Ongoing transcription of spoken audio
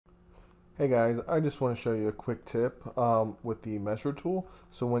Hey guys, I just want to show you a quick tip with the measure tool.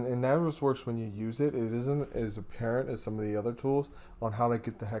 So when in Navisworks, when you use it, it isn't as apparent as some of the other tools on how to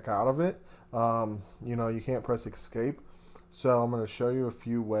get the heck out of it. You can't press escape. So I'm going to show you a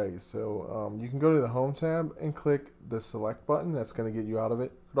few ways. So you can go to the home tab and click the select button. That's going to get you out of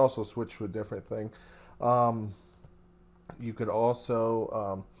it. You could also switch to a different thing. You could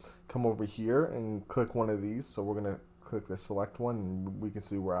also come over here and click one of these. So we're going to click the select one and we can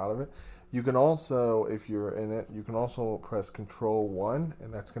see we're out of it. You can also, if you're in it, you can also press Control 1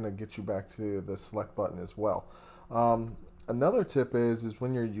 and that's going to get you back to the select button as well. Another tip is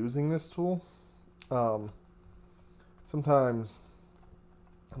when you're using this tool, sometimes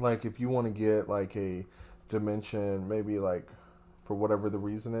like if you want to get like a dimension, maybe like for whatever the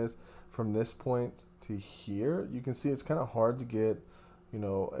reason is, from this point to here, you can see it's kind of hard to get,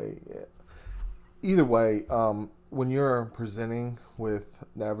 either way, when you're presenting with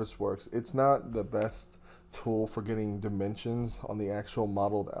Navisworks, it's not the best tool for getting dimensions on the actual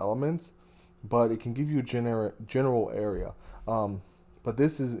modeled elements, but it can give you a general area. But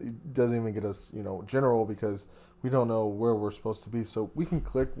it doesn't even get us, general, because we don't know where we're supposed to be. So we can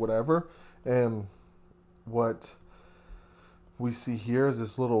click whatever, and what we see here is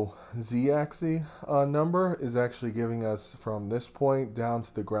this little z-axis number is actually giving us from this point down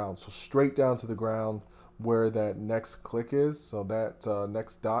to the ground. So straight down to the ground where that next click is. So that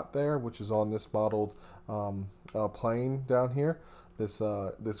next dot there, which is on this modeled plane down here, this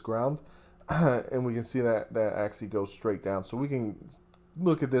ground, and we can see that actually goes straight down. So we can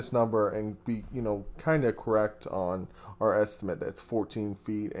look at this number and be, kind of correct on our estimate. That's 14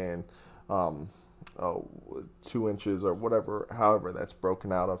 feet and 2 inches or whatever, however that's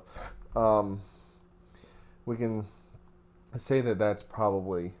broken out of. We can say that that's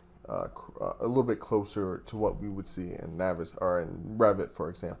probably a little bit closer to what we would see in Navis or in Revit, for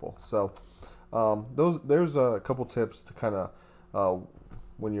example. So there's a couple tips to kind of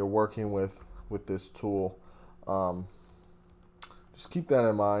when you're working with this tool. Just keep that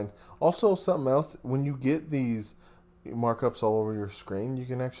in mind. Also, something else, when you get these markups all over your screen, you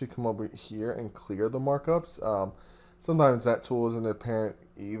can actually come over here and clear the markups. Sometimes that tool isn't apparent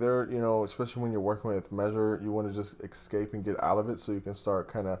either, especially when you're working with measure. You want to just escape and get out of it so you can start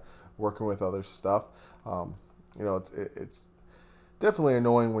kind of working with other stuff. It's definitely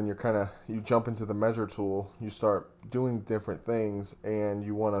annoying when you jump into the measure tool, you start doing different things, and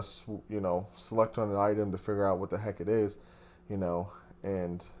you want to select on an item to figure out what the heck it is,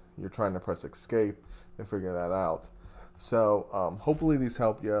 and you're trying to press escape and figure that out. So hopefully these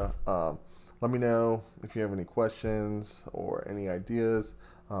help you. Let me know if you have any questions or any ideas,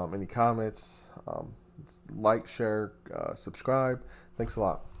 any comments. Like, share, subscribe. Thanks a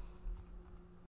lot.